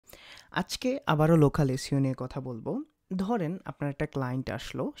আজকে আবারও local SEO নিয়ে কথা বলবো। ধরেন আপনার একটা ক্লায়েন্ট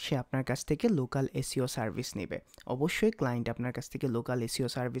আসলো, সে আপনার কাছ থেকে লোকাল এসইও সার্ভিস নেবে। অবশ্যই ক্লায়েন্ট আপনার কাছ থেকে লোকাল এসইও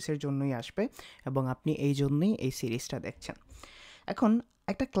সার্ভিসের জন্যই আসবে এবং আপনি এই জন্যই এই সিরিজটা দেখছেন। এখন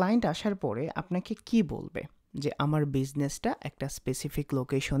একটা ক্লায়েন্ট আসার পরে আপনাকে কি বলবে? যে আমার বিজনেসটা একটা স্পেসিফিক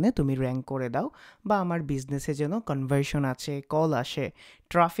লোকেশনে তুমি র‍্যাংক করে দাও, বা আমার বিজনেসে যেন কনভার্সন আছে, কল আসে,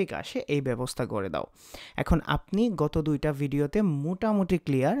 ট্রাফিক আসে, এই ব্যবস্থা করে দাও। এখন আপনি গত ২টা ভিডিওতে মোটামুটি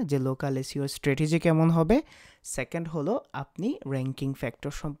ক্লিয়ার যে লোকাল এসইও স্ট্র্যাটেজি কেমন হবে। সেকেন্ড হলো আপনি র‍্যাংকিং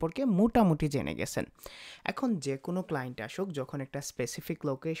ফ্যাক্টর সম্পর্কে মোটামুটি জেনে গেছেন। এখন যে কোনো ক্লায়েন্ট আসুক, যখন একটা স্পেসিফিক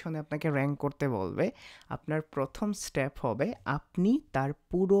লোকেশনে আপনাকে র‍্যাংক করতে বলবে, আপনার প্রথম স্টেপ হবে আপনি তার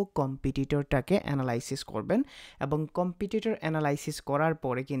পুরো কম্পিটিটরটাকে অ্যানালাইসিস করবেন, এবং কম্পিটিটর অ্যানালাইসিস করার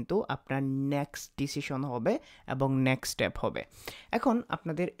পরে কিন্তু আপনার নেক্সট ডিসিশন হবে এবং নেক্সট স্টেপ হবে। এখন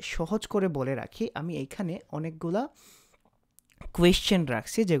আপনাদের সহজ করে বলে রাখি, আমি এইখানে অনেকগুলা কোয়েশ্চেন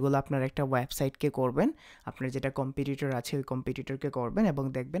রাখছি যেগুলো আপনার একটা ওয়েবসাইটকে করবেন, আপনার যেটা কম্পিটিটর আছে ওই কম্পিটিটরকে করবেন, এবং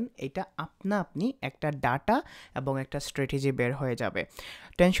দেখবেন এটা আপনি একটা ডাটা এবং একটা স্ট্র্যাটেজি বের হয়ে যাবে।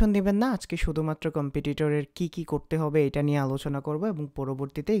 টেনশন নেবেন না, আজকে শুধুমাত্র কম্পিটিটরের কি করতে হবে এটা নিয়ে আলোচনা করব, এবং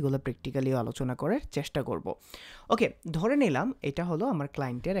পরবর্তীতে এগুলো প্র্যাকটিক্যালিও আলোচনা করার চেষ্টা করব। ওকে, ধরে নিলাম এটা হলো আমার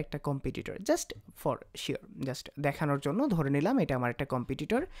ক্লায়েন্টের একটা competitor, just for sure, just দেখানোর জন্য ধরে নিলাম এটা আমার একটা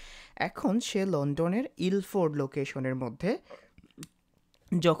কম্পিটিটর। এখন সে লন্ডনের ইলফোর্ড লোকেশনের মধ্যে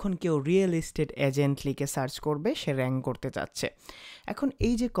যখন কেউ রিয়েল এস্টেট এজেন্ট লিখে সার্চ করবে, সে র‍্যাংক করতে চাচ্ছে। এখন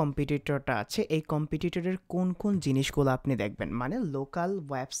এই যে কম্পিটিটরটা আছে, এই কম্পিটিটরের কোন কোন জিনিসগুলো আপনি দেখবেন, মানে লোকাল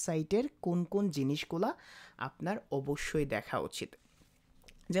ওয়েবসাইটের কোন কোন জিনিসগুলো আপনার অবশ্যই দেখা উচিত।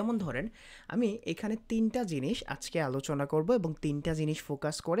 যেমন ধরেন, আমি এখানে ৩টা জিনিস আজকে আলোচনা করব এবং ৩টা জিনিস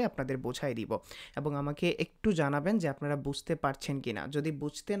ফোকাস করে আপনাদের বোঝাই দিব, এবং আমাকে একটু জানাবেন যে আপনারা বুঝতে পারছেন কিনা। যদি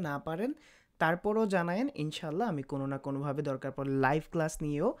বুঝতে না পারেন তারপরও জানায়েন, ইনশাল্লাহ আমি কোনো না কোনোভাবে দরকার পড়লে লাইভ ক্লাস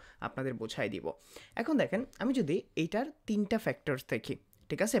নিয়েও আপনাদের বোঝাই দিব। এখন দেখেন, আমি যদি এইটার 3টা ফ্যাক্টরস দেখি,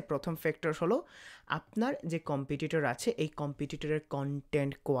 ঠিক আছে। প্রথম ফ্যাক্টর হলো আপনার যে কম্পিটিটর আছে এই কম্পিটিটরের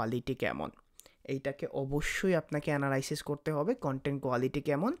কন্টেন্ট কোয়ালিটি কেমন। এইটাকে অবশ্যই আপনাকে অ্যানালাইসিস করতে হবে, কন্টেন্ট কোয়ালিটি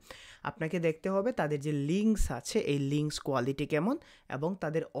কেমন। আপনাকে দেখতে হবে তাদের যে লিঙ্কস আছে এই লিঙ্কস কোয়ালিটি কেমন, এবং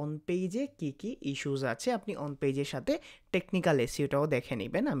তাদের অন পেজে কী কী ইস্যুস আছে। আপনি অন পেজের সাথে টেকনিক্যাল এসইওটাও দেখে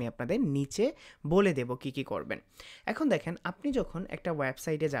নেবেন, আমি আপনাদের নিচে বলে দেব কী কী করবেন। এখন দেখেন, আপনি যখন একটা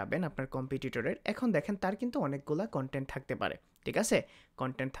ওয়েবসাইটে যাবেন আপনার কম্পিটিটরের, এখন দেখেন তার কিন্তু অনেকগুলো কন্টেন্ট থাকতে পারে, ঠিক আছে।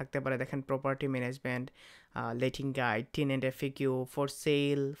 কন্টেন্ট থাকতে পারে, দেখেন property management, letting guide, tenant FAQ,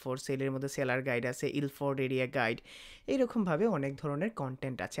 for সেলের মধ্যে সেলার গাইড আছে, ইলফোর্ড এরিয়া গাইড, এইরকমভাবে অনেক ধরনের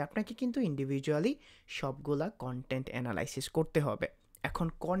কন্টেন্ট আছে। আপনাকে কিন্তু ইন্ডিভিজুয়ালি সবগুলা কন্টেন্ট অ্যানালাইসিস করতে হবে। এখন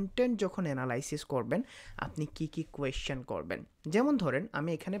কন্টেন্ট যখন অ্যানালাইসিস করবেন, আপনি কি কি কোয়েশ্চেন করবেন। যেমন ধরেন, আমি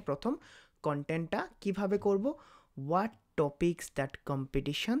এখানে প্রথম কন্টেন্টটা কিভাবে করব, what topics that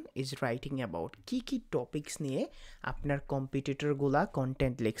competition is writing about, key key topics নিয়ে আপনার কম্পিটিটরগুলা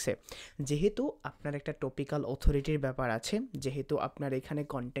কন্টেন্ট লিখছে। যেহেতু আপনার একটা টপিক্যাল অথরিটির ব্যাপার আছে, যেহেতু আপনার এখানে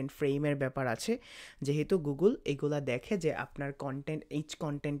কন্টেন্ট ফ্রেমের ব্যাপার আছে, যেহেতু গুগল এগুলা দেখে যে আপনার কন্টেন্ট এইচ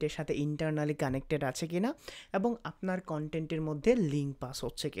কন্টেন্টের সাথে ইন্টারনালি কানেক্টেড আছে কিনা, এবং আপনার কন্টেন্টের মধ্যে লিঙ্ক পাস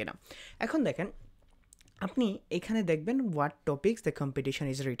হচ্ছে কিনা। এখন দেখেন, আপনি এখানে দেখবেন what topics the competition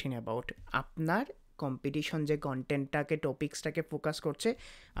is written about. আপনার কম্পিটিশন যে কন্টেন্টটাকে টপিক্সটাকে ফোকাস করছে,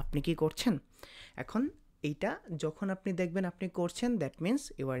 আপনি কি করছেন। এখন এইটা যখন আপনি দেখবেন আপনি করছেন, that means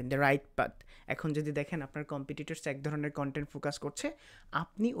you R in the right path. এখন যদি দেখেন আপনার কম্পিটিটরস এক ধরনের কন্টেন্ট ফোকাস করছে,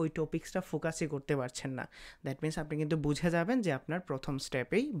 আপনি ওই টপিক্সটা ফোকাসই করতে পারছেন না, দ্যাট মিন্স আপনি কিন্তু বুঝে যাবেন যে আপনার প্রথম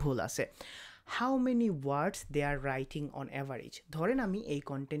স্টেপেই ভুল আছে। How many words they R writing on average. ধরেন আমি এই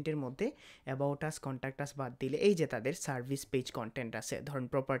কন্টেন্টের মধ্যে অ্যাবাউট আস, কন্ট্যাক্ট আস বাদ দিলে এই যে তাদের সার্ভিস পেজ কন্টেন্ট আছে, ধরেন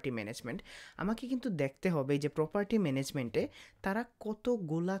প্রপার্টি ম্যানেজমেন্ট, আমাকে কিন্তু দেখতে হবে যে প্রপার্টি ম্যানেজমেন্টে তারা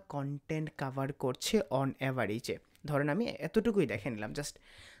কতগুলা কন্টেন্ট কাভার করছে অন অ্যাভারেজে। ধরেন আমি এতটুকুই দেখে নিলাম, জাস্ট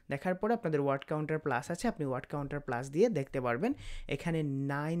দেখার পরে আপনাদের ওয়ার্ড কাউন্টার প্লাস আছে, আপনি ওয়ার্ড কাউন্টার প্লাস দিয়ে দেখতে পারবেন এখানে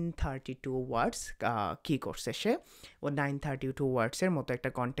 932 ওয়ার্ডস কী করছে সে, ও 932 ওয়ার্ডসের মতো একটা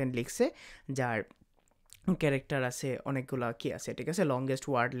কন্টেন্ট লিখছে, যার ক্যারেক্টার আছে অনেকগুলো, কি আছে, ঠিক আছে, লংগেস্ট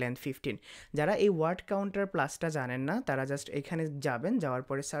ওয়ার্ড লেন্থ 15। যারা এই ওয়ার্ড কাউন্টার প্লাসটা জানেন না, তারা জাস্ট এখানে যাবেন, যাওয়ার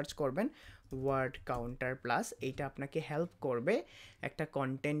পরে সার্চ করবেন ওয়ার্ড কাউন্টার প্লাস। এইটা আপনাকে হেল্প করবে একটা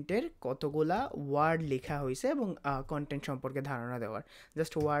কন্টেন্টের কতগুলা ওয়ার্ড লেখা হয়েছে এবং কন্টেন্ট সম্পর্কে ধারণা দেওয়ার।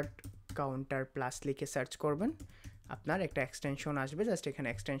 জাস্ট ওয়ার্ড কাউন্টার প্লাস লিখে সার্চ করবেন, আপনার একটা এক্সটেনশন আসবে, জাস্ট এখানে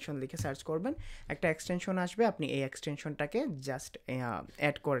এক্সটেনশন লিখে সার্চ করবেন, একটা এক্সটেনশন আসবে, আপনি এই এক্সটেনশনটাকে জাস্ট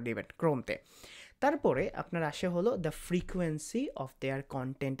অ্যাড করে দেবেন ক্রোমতে। তারপরে আপনার আসে হলো the frequency of their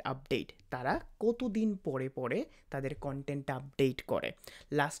content update. তারা কতদিন পরে পরে তাদের কন্টেন্ট আপডেট করে,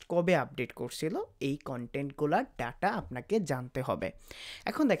 লাস্ট কবে আপডেট করছিল, এই কন্টেন্টগুলোর ডাটা আপনাকে জানতে হবে।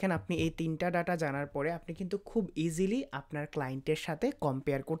 এখন দেখেন আপনি এই 3টা ডাটা জানার পরে আপনি কিন্তু খুব ইজিলি আপনার ক্লায়েন্টের সাথে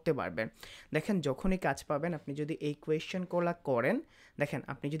কম্পেয়ার করতে পারবেন। দেখেন যখনই কাজ পাবেন আপনি যদি এই কোয়েশ্চেনগুলো করেন, দেখেন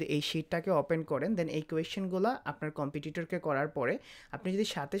আপনি যদি এই শিটটাকে ওপেন করেন দেন এই কোয়েশ্চেনগুলো আপনার কম্পিটিটরকে করার পরে আপনি যদি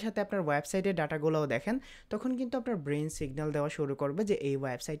সাথে সাথে আপনার ওয়েবসাইটের ডাটাগুলোও দেখেন, তখন কিন্তু আপনার ব্রেন সিগন্যাল দেওয়া শুরু করবে যে এই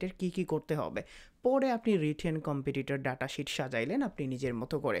ওয়েবসাইটের কী কী করতে হবে। পরে আপনি রিটেন কম্পিটিটর ডাটা শিট সাজাইলেন আপনি নিজের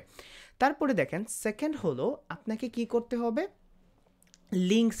মতো করে। তারপরে দেখেন সেকেন্ড হলো আপনাকে কি করতে হবে,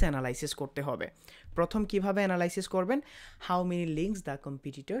 লিঙ্কস অ্যানালাইসিস করতে হবে। প্রথম কিভাবে অ্যানালাইসিস করবেন, how many links the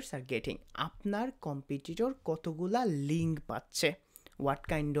competitors are getting, আপনার কম্পিটিটর কতগুলা লিঙ্ক পাচ্ছে, হোয়াট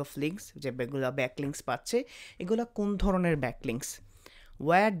কাইন্ড অফ লিঙ্কস, যেগুলো ব্যাকলিঙ্কস পাচ্ছে এগুলো কোন ধরনের backlinks,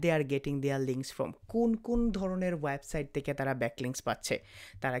 wire they are getting there links from, কোন কোন ধরনের ওয়েবসাইট থেকে তারা ব্যাকলিঙ্কস পাচ্ছে,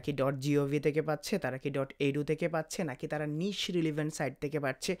 তারা কি .gov থেকে পাচ্ছে, তারা কি .edu থেকে পাচ্ছে, নাকি তারা নিশ রিলিভেন্ট সাইট থেকে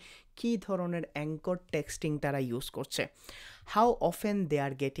পাচ্ছে, কী ধরনের অ্যাঙ্কর টেক্সটিং তারা ইউজ করছে, how often they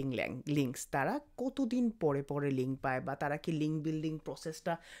are getting links, তারা কতদিন পরে পরে লিঙ্ক পায়, বা তারা কি লিঙ্ক বিল্ডিং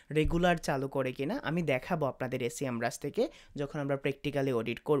প্রসেসটা রেগুলার চালু করে কিনা আমি দেখাবো আপনাদের SEMrush থেকে যখন আমরা প্র্যাকটিক্যালি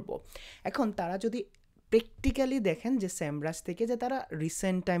অডিট করব। এখন তারা যদি প্র্যাকটিক্যালি দেখেন যে SEMrush থেকে যে তারা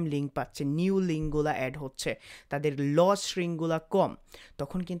রিসেন্ট টাইম লিঙ্ক পাচ্ছে, নিউ লিঙ্কগুলো অ্যাড হচ্ছে, তাদের লস লিঙ্কগুলো কম,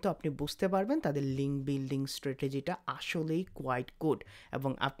 তখন কিন্তু আপনি বুঝতে পারবেন তাদের লিঙ্ক বিল্ডিং স্ট্র্যাটেজিটা আসলেই কোয়াইট গুড,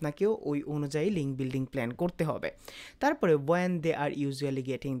 এবং আপনাকেও ওই অনুযায়ী লিঙ্ক বিল্ডিং প্ল্যান করতে হবে। তারপরে when they R usually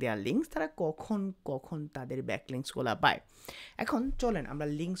getting there links, তারা কখন কখন তাদের ব্যাকলিঙ্কসগুলো পায়। এখন চলেন আমরা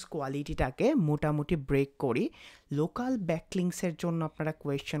লিঙ্কস কোয়ালিটিটাকে মোটামুটি ব্রেক করি। লোকাল ব্যাকলিঙ্কসের জন্য আপনারা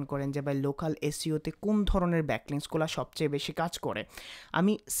কোয়েশ্চেন করেন যে ভাই লোকাল এসইওতে কোন ধরনের ব্যাকলিঙ্কসগুলো সবচেয়ে বেশি কাজ করে।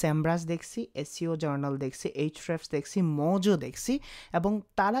 আমি SEMrush দেখছি, SEO জার্নাল দেখছি, Ahrefs দেখছি, মোজো দেখছি, এবং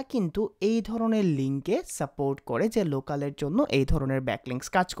তারা কিন্তু এই ধরনের লিঙ্কে সাপোর্ট করে যে লোকালের জন্য এই ধরনের ব্যাকলিঙ্কস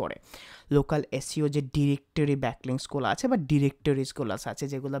কাজ করে। লোকাল এসইও যে ডিরেক্টরি ব্যাকলিঙ্কসগুলো আছে বা ডিরেক্টরিজগুলো আছে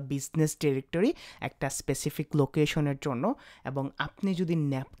যেগুলো বিজনেস ডিরেক্টরি একটা স্পেসিফিক লোকেশনের জন্য, এবং আপনি যদি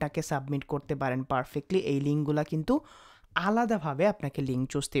ন্যাপটাকে সাবমিট করতে পারেন পারফেক্টলি, এই লিঙ্কগুলো কিন্তু আলাদাভাবে আপনাকে লিঙ্ক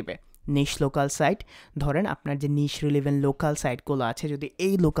চুজ দিবে। নিশ লোকাল সাইট, ধরেন আপনার যে নিশ রিলেভেন্ট লোকাল সাইটগুলো আছে, যদি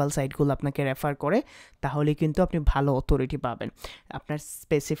এই লোকাল সাইটগুলো আপনাকে রেফার করে তাহলে কিন্তু আপনি ভালো অথরিটি পাবেন। আপনার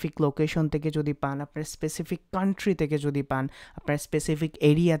স্পেসিফিক লোকেশন থেকে যদি পান, আপনার স্পেসিফিক কান্ট্রি থেকে যদি পান, আপনার স্পেসিফিক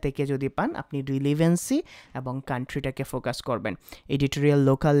এরিয়া থেকে যদি পান, আপনি রিলেভেন্সি এবং কান্ট্রিটাকে ফোকাস করবেন। এডিটোরিয়াল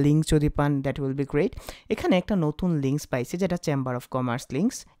লোকাল লিঙ্ক যদি পান দ্যাট উইল বি গ্রেট। এখানে একটা নতুন লিঙ্কস পাইছি যেটা chamber of commerce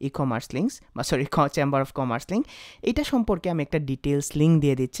links, e-commerce links বা sorry chamber of commerce link. এটা সম্পর্কে আমি একটা ডিটেলস লিঙ্ক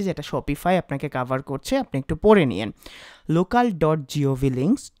দিয়ে দিচ্ছি যেটা শপিফাই আপনাকে কাভার করছে, আপনি একটু পড়ে নিন। লোকাল .gov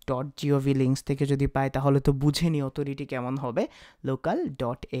লিঙ্কস থেকে যদি পায় তাহলে তো বুঝে নি অথরিটি কেমন হবে, লোকাল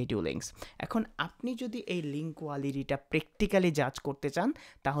 .edu লিঙ্কস। এখন আপনি যদি এই লিঙ্ক কোয়ালিটিটা প্র্যাকটিক্যালি জাজ করতে চান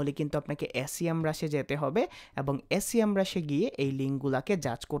তাহলে কিন্তু আপনাকে SEMrush যেতে হবে, এবং SEMrush গিয়ে এই লিঙ্কগুলোকে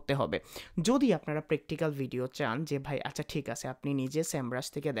জাজ করতে হবে। যদি আপনারা প্র্যাকটিক্যাল ভিডিও চান যে ভাই আচ্ছা ঠিক আছে আপনি নিজে SEMrush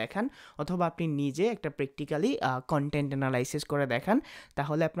থেকে দেখান, অথবা আপনি নিজে একটা প্র্যাকটিক্যালি কন্টেন্ট অ্যানালাইসিস করে দেখান,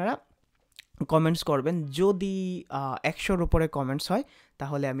 তাহলে আপনারা কমেন্টস করবেন। যদি 100-র উপরে কমেন্টস হয়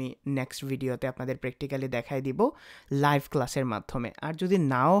তাহলে আমি নেক্সট ভিডিওতে আপনাদের প্র্যাকটিক্যালি দেখাই দিব লাইভ ক্লাসের মাধ্যমে, আর যদি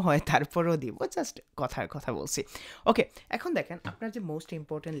নাও হয় তারপরেও দিব, জাস্ট কথার কথা বলছি। ওকে, এখন দেখেন আপনার যে মোস্ট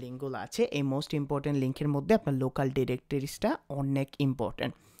ইম্পর্টেন্ট লিঙ্কগুলো আছে, এই মোস্ট ইম্পর্টেন্ট লিঙ্কের মধ্যে আপনার লোকাল ডিরেক্টরিজটা অনেক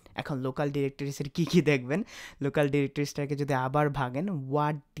ইম্পর্টেন্ট। এখন লোকাল ডিরেক্টরিজের কী কী দেখবেন, লোকাল ডিরেক্টরিজটাকে যদি আবার ভাগেন,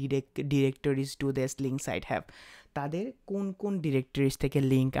 what directories do this link site have, তাদের কোন কোন ডিরেক্টরিজ থেকে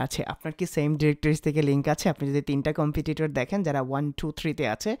লিঙ্ক আছে, আপনার কি সেম ডিরেক্টরিজ থেকে লিঙ্ক আছে। আপনি যদি 3টা কম্পিটিটর দেখেন যারা 1, 2, 3-তে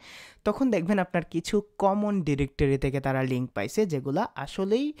আছে, তখন দেখবেন আপনার কিছু কমন ডিরেক্টরি থেকে তারা লিঙ্ক পাইছে যেগুলা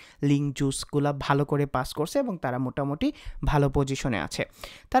আসলেই লিঙ্ক জুসগুলা ভালো করে পাস করছে এবং তারা মোটামুটি ভালো পজিশনে আছে।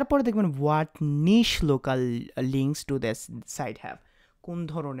 তারপরে দেখবেন what niche local links to this site have, কোন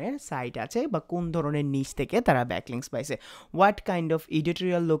ধরনের সাইট আছে বা কোন ধরনের নিচ থেকে তারা ব্যাকলিঙ্কস পাইছে, what kind of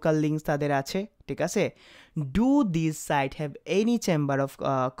editorial local links তাদের আছে, ঠিক আছে। Do this site have any chamber of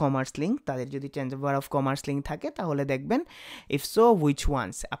commerce link, তাদের যদি চেম্বার অফ কমার্স লিঙ্ক থাকে তাহলে দেখবেন, ইফ সো উইচ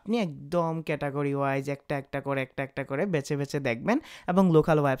ওয়ান্স, আপনি একদম ক্যাটাগরি ওয়াইজ একটা একটা করে বেছে বেছে দেখবেন, এবং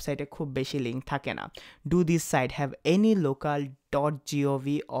লোকাল ওয়েবসাইটে খুব বেশি লিঙ্ক থাকে না। Do this site have any local .gov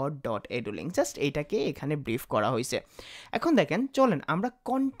or .edu link, just এইটাকে এখানে ব্রিফ করা হয়েছে। এখন দেখেন চলেন আমরা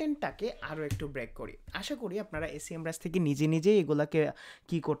কন্টেন্টটাকে আরও একটু ব্রেক করি। আশা করি আপনারা SEMrush থেকে নিজে নিজেই এগুলাকে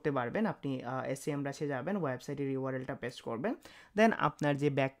কি করতে পারবেন, আপনি এসএমরাশে যাবেন, ওয়েবসাইটের ইউআরএলটা পেস্ট করবেন, দেন আপনার যে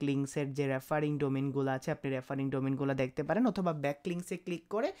ব্যাকলিংসের যে রেফারিং ডোমেনগুলো আছে আপনি রেফারিং ডোমেনগুলো দেখতে পারেন, অথবা ব্যাকলিংসে ক্লিক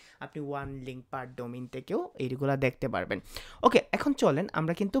করে আপনি 1 লিঙ্ক পার ডোমেন থেকেও এইগুলো দেখতে পারবেন। ওকে, এখন চলেন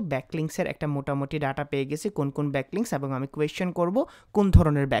আমরা কিন্তু ব্যাকলিংসের একটা মোটামুটি ডাটা পেয়ে গেছি, কোন কোন ব্যাকলিংস, এবং আমি কোয়েশ্চেন করব কোন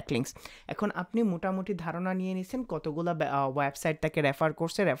ধরনের ব্যাকলিংস। এখন আপনি মোটামুটি ধারণা নিয়ে নিছেন কতগুলো ওয়েবসাইট তাকে রেফার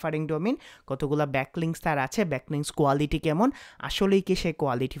করছে, রেফারিং ডোমেন, কতগুলো ব্যাকলিংস তার আছে, ব্যাকলিংস কোয়ালিটি কেমন, আসলেই কি সে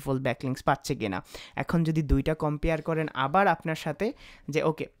কোয়ালিটিফুল ব্যাকলিংস পাচ্ছে কিনা। এখন যদি দুইটা কম্পেয়ার করেন আবার আপনার সাথে যে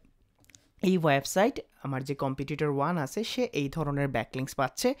ওকে এই ওয়েবসাইট আমার যে কম্পিটিটর 1 আছে সে এই ধরনের ব্যাকলিংস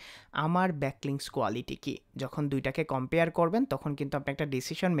পাচ্ছে, আমার ব্যাকলিংস কোয়ালিটি কি, যখন দুইটাকে কম্পেয়ার করবেন তখন কিন্তু আপনি একটা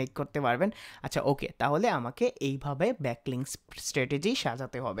ডিসিশন মেক করতে পারবেন, আচ্ছা ওকে তাহলে আমাকে এইভাবে ব্যাকলিংস স্ট্র্যাটেজি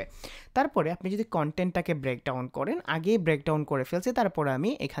সাজাতে হবে। তারপরে আপনি যদি কন্টেন্টটাকে ব্রেকডাউন করেন, আগেই ব্রেকডাউন করে ফেলছি, তারপরে আমি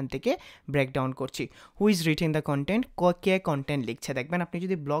এখান থেকে ব্রেকডাউন করছি। Who is রিটিং the content, K content লিখছে। দেখবেন আপনি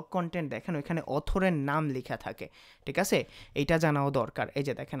যদি ব্লগ কন্টেন্ট দেখেন ওইখানে অথরের নাম লেখা থাকে, ঠিক আছে, এইটা জানাও দরকার। এই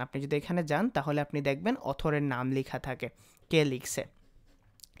যে দেখেন আপনি যদি এখানে যান তাহলে আপনি দেখবেন অথরের নাম লেখা থাকে, কে লিখছে।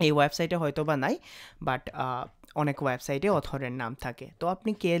 এই ওয়েবসাইটে হয়তো বা নাই, বাট অনেক ওয়েবসাইটে অথরের নাম থাকে। তো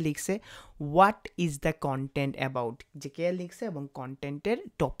আপনি কে লিখছে, what is the content about, যে কে লিখছে এবং কন্টেন্টের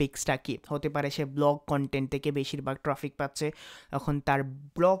টপিক্সটা কী হতে পারে। সে ব্লগ কন্টেন্ট থেকে বেশিরভাগ ট্রাফিক পাচ্ছে, এখন তার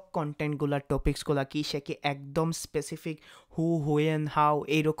ব্লগ কন্টেন্টগুলোর টপিক্সগুলো কি, সে কি একদম স্পেসিফিক হু, হোয়েন, হাউ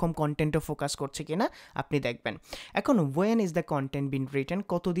এইরকম কন্টেন্টও ফোকাস করছে কিনা আপনি দেখবেন। এখন when is the content been written,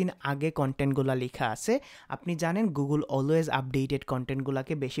 কতদিন আগে কন্টেন্টগুলো লেখা আছে। আপনি জানেন গুগল অলওয়েজ আপডেটেড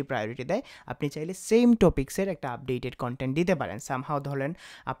কন্টেন্টগুলোকে বেশি প্রায়োরিটি দেয়, আপনি চাইলে সেম টপিক্সের একটা আপডেটেড কন্টেন্ট দিতে পারেন। সামহাও ধরেন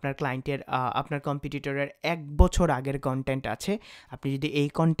আপনার ক্লায়েন্টের আপনার কম্পিটিটরের 1 বছর আগের কন্টেন্ট আছে, আপনি যদি এই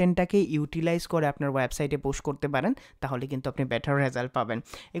কন্টেন্টটাকে ইউটিলাইজ করে আপনার ওয়েবসাইটে পোস্ট করতে পারেন তাহলে কিন্তু আপনি বেটার রেজাল্ট পাবেন।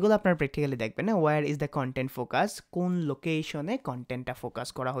 এগুলো আপনার প্র্যাকটিক্যালি দেখবেন না। Where is the content focus, কোন লোকেশনে কন্টেন্টটা ফোকাস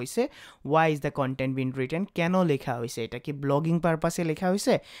করা হয়েছে। Y is the content been written, কেন লেখা হয়েছে, এটা কি ব্লগিং পারপাসে লেখা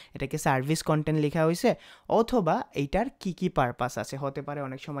হয়েছে, এটা কি সার্ভিস কন্টেন্ট লেখা হয়েছে, অথবা এইটার কি কি পারপাস আছে, হতে পারে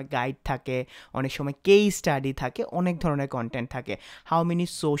অনেক সময় গাইড থাকে, অনেক সময় কেস স্টাডি থাকে, অনেক ধরনের কন্টেন্ট থাকে। How many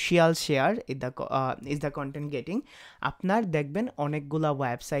social share is the content getting, আপনার দেখবেন অনেকগুলা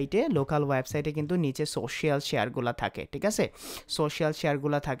ওয়েবসাইটে, লোকাল ওয়েবসাইটে কিন্তু নিচে সোশিয়াল শেয়ারগুলো থাকে, ঠিক আছে, সোশিয়াল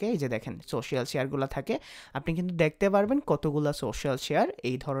শেয়ারগুলো থাকে, এই যে দেখেন সোশিয়াল শেয়ারগুলো থাকে, আপনি কিন্তু দেখতে পারবেন কতগুলা সোশিয়াল শেয়ার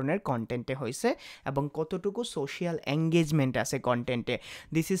এই ধরনের কন্টেন্টে হয়েছে এবং কতটুকু সোশিয়াল এঙ্গেজমেন্ট আছে কন্টেন্টে।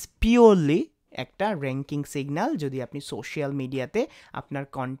 দিস ইজ পিওরলি একটা র্যাঙ্কিং সিগন্যাল, যদি আপনি সোশ্যাল মিডিয়াতে আপনার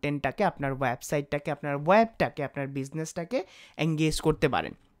কন্টেন্টটাকে, আপনার ওয়েবসাইটটাকে, আপনার ওয়েবটাকে, আপনার বিজনেসটাকে এঙ্গেজ করতে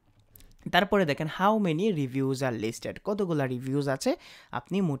পারেন। তারপরে দেখেন how many reviews R listed, কতগুলো রিভিউজ আছে,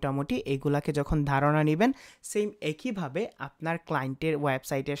 আপনি মোটামুটি এগুলাকে যখন ধারণা নেবেন, সেম একইভাবে আপনার ক্লায়েন্টের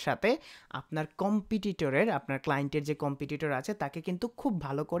ওয়েবসাইটের সাথে আপনার কম্পিটিটরের, আপনার ক্লায়েন্টের যে কম্পিটিটর আছে তাকে কিন্তু খুব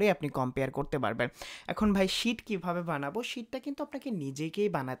ভালো করে আপনি কম্পেয়ার করতে পারবেন। এখন ভাই শিট কিভাবে বানাবো, শিটটা কিন্তু আপনাকে নিজেকেই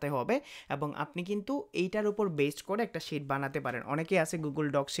বানাতে হবে এবং আপনি কিন্তু এইটার উপর বেসড করে একটা শিট বানাতে পারেন। অনেকেই আছে গুগল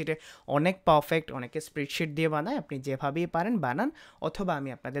ডক শিটে অনেক পারফেক্ট, অনেকে স্প্রেডশিট দিয়ে বানায়, আপনি যেভাবেই পারেন বানান, অথবা আমি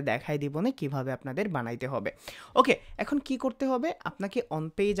আপনাদের দেখাই দিব না কিভাবে আপনাদের বানাইতে হবে। ওকে, এখন কি করতে হবে, আপনাকে অন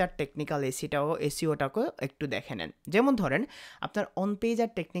পেজ আর টেকনিক্যাল এসইওটাকেও একটু দেখে নেন। যেমন ধরেন আপনার অন পেজ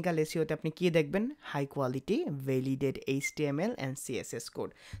আর টেকনিক্যাল এসইওতে আপনি কি দেখবেন, high quality validate HTML and CSS code,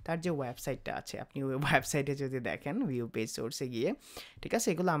 তার যে ওয়েবসাইটটা আছে, আপনি ওই ওয়েবসাইটে যদি দেখেন ভিউ পেজ সোর্সে গিয়ে, ঠিক আছে,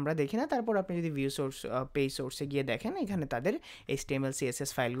 এগুলো আমরা দেখি না, তারপর আপনি যদি ভিউ সোর্স পেজ সোর্সে গিয়ে দেখেন, এখানে তাদের HTML CSS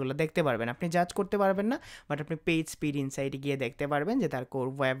ফাইলগুলো দেখতে পারবেন। আপনি জাজ করতে পারবেন না, বাট আপনি পেজ স্পিড ইনসাইটে গিয়ে দেখতে পারবেন যে তার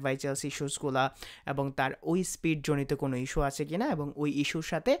ওয়েব ভাইটালস ইস্যুসগুলো এবং তার ওই স্পিড জনিত কোনো ইস্যু আছে কিনা, এবং ওই ইস্যুর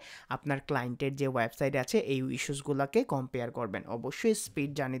সাথে আপনার ক্লায়েন্টের যে ওয়েবসাইট আছে এই ইস্যুসগুলোকে কম্পেয়ার করবেন। অবশ্যই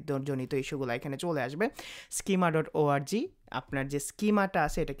স্পিড জনিত ইস্যুগুলো এখানে চলে আসবে। schema.org, আপনার যে স্কিমাটা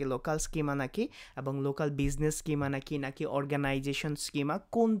আছে এটা কি লোকাল স্কিমা নাকি, এবং লোকাল বিজনেস স্কিমা নাকি অর্গানাইজেশন স্কিমা,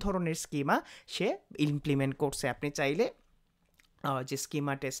 কোন ধরনের স্কিমা সে ইমপ্লিমেন্ট করছে, আপনি চাইলে যে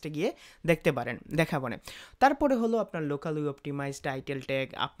স্কিমা টেস্টে গিয়ে দেখতে পারেন, দেখাবো না। তারপরে হলো আপনার লোকালি অপটিমাইজ টাইটেল ট্যাগ,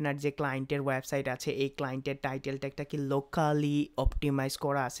 আপনার যে ক্লায়েন্টের ওয়েবসাইট আছে এই ক্লায়েন্টের টাইটেল ট্যাগটা কি লোকালি অপটিমাইজ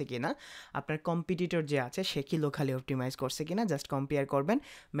করা আছে কিনা, আপনার কম্পিটিটর যে আছে সে কি লোকালি অপটিমাইজ করছে কিনা, জাস্ট কম্পেয়ার করবেন।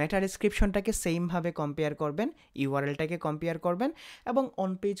 মেটা ডেসক্রিপশনটাকে সেমভাবে কম্পেয়ার করবেন, ইউআরএলটাকে কম্পেয়ার করবেন, এবং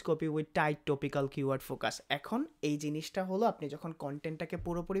on page copy with tight topical keyword focus. এখন এই জিনিসটা হলো আপনি যখন কন্টেন্টটাকে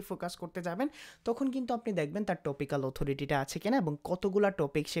পুরোপুরি ফোকাস করতে যাবেন তখন কিন্তু আপনি দেখবেন তার টপিক্যাল অথরিটিটা আছে কিনা এবং এবং কতগুলা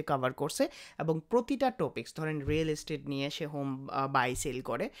টপিক সে কভার করছে এবং প্রতিটা টপিকস ধরেন রিয়েল এস্টেট নিয়ে সে হোম বাই সেল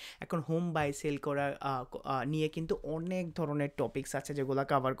করে। এখন হোম বাই সেল করা নিয়ে কিন্তু অনেক ধরনের টপিকস আছে যেগুলো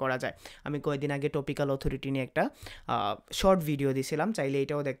কভার করা যায়। আমি কয়েকদিন আগে টপিক্যাল অথরিটি নিয়ে একটা শর্ট ভিডিও দিয়েছিলাম, চাইলে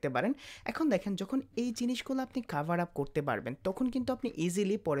এটাও দেখতে পারেন। এখন দেখেন যখন এই জিনিসগুলো আপনি কভার আপ করতে পারবেন তখন কিন্তু আপনি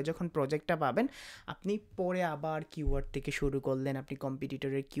ইজিলি পরে যখন প্রজেক্টটা পাবেন আপনি পরে আবার কিওয়ার্ড থেকে শুরু করলেন, আপনি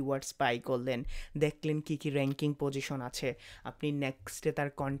কম্পিটিটরের কিওয়ার্ড স্পাই করলেন, দেখলেন কী কী র্যাঙ্কিং পজিশন আছে, আপনি নেক্সটে তার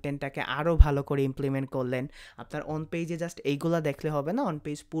কন্টেন্টটাকে আরও ভালো করে ইমপ্লিমেন্ট করলেন। আপনার অন পেজে জাস্ট এইগুলো দেখলে হবে না, অন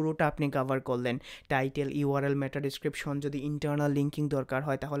পেজ পুরোটা আপনি কভার করলেন, টাইটেল, ইউআরএল, মেটা ডিসক্রিপশন, যদি ইন্টারনাল লিঙ্কিং দরকার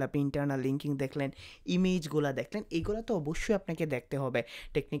হয় তাহলে আপনি ইন্টারনাল লিঙ্কিং দেখলেন, ইমেজগুলো দেখলেন, এইগুলো তো অবশ্যই আপনাকে দেখতে হবে।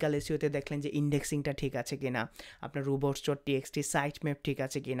 টেকনিক্যাল এসইওতে দেখলেন যে ইন্ডেক্সিংটা ঠিক আছে কিনা, আপনার robots.txt সাইট ম্যাপ ঠিক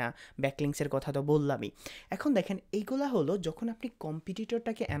আছে কিনা, ব্যাকলিংসের কথা তো বললামই। এখন দেখেন এইগুলা হলো যখন আপনি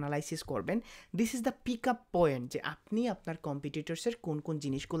কম্পিটিটরটাকে অ্যানালাইসিস করবেন, this is the peak up point যে আপনি আপনার কম্পিটিটরসের কোন কোন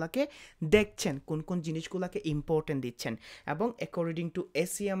জিনিসগুলোকে দেখছেন, কোন কোন জিনিসগুলোকে ইম্পর্টেন্ট দিচ্ছেন, এবং according to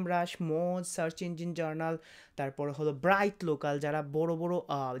SEM rush, মোজ, search engine journal, তারপর হলো ব্রাইট লোকাল, যারা বড় বড়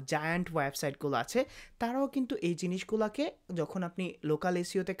জায়ান্ট ওয়েবসাইটগুলো আছে তারাও কিন্তু এই জিনিসগুলোকে, যখন আপনি লোকাল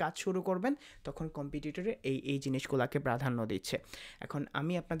এসইওতে কাজ শুরু করবেন তখন কম্পিটিটরে এই জিনিসগুলোকে প্রাধান্য দিচ্ছে। এখন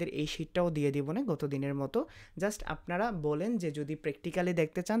আমি আপনাদের এই শিটটাও দিয়ে দিব না গত দিনের মতো, জাস্ট আপনারা বলেন যে যদি প্র্যাকটিক্যালি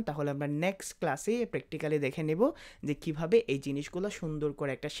দেখতে চান তাহলে আমরা নেক্সট ক্লাসে প্র্যাকটিক্যালি দেখে নেব যে কিভাবে এই জিনিসগুলো সুন্দর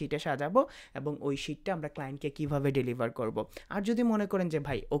করে একটা শিটে সাজাবো এবং ওই শিটটা আমরা ক্লায়েন্টকে কিভাবে ডেলিভার করব। আর যদি মনে করেন যে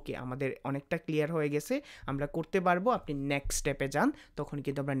ভাই ওকে আমাদের অনেকটা ক্লিয়ার হয়ে গেছে, আমরা করতে পারবো, আপনি নেক্সট স্টেপে যান, তখন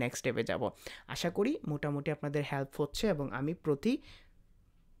কিন্তু আমরা নেক্সট স্টেপে যাব। আশা করি মোটামুটি আপনাদের হেল্প হচ্ছে এবং আমি প্রতি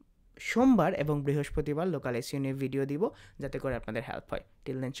সোমবার এবং বৃহস্পতিবার লোকাল এসইও নিয়ে ভিডিও দিব যাতে করে আপনাদের হেল্প হয়।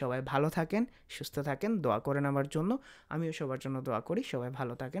 টিল দেন সবাই ভালো থাকেন, সুস্থ থাকেন, দোয়া করেন আমার জন্য, আমিও সবার জন্য দোয়া করি। সবাই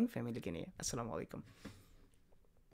ভালো থাকেন ফ্যামিলিকে নিয়ে। আসসালামু আলাইকুম।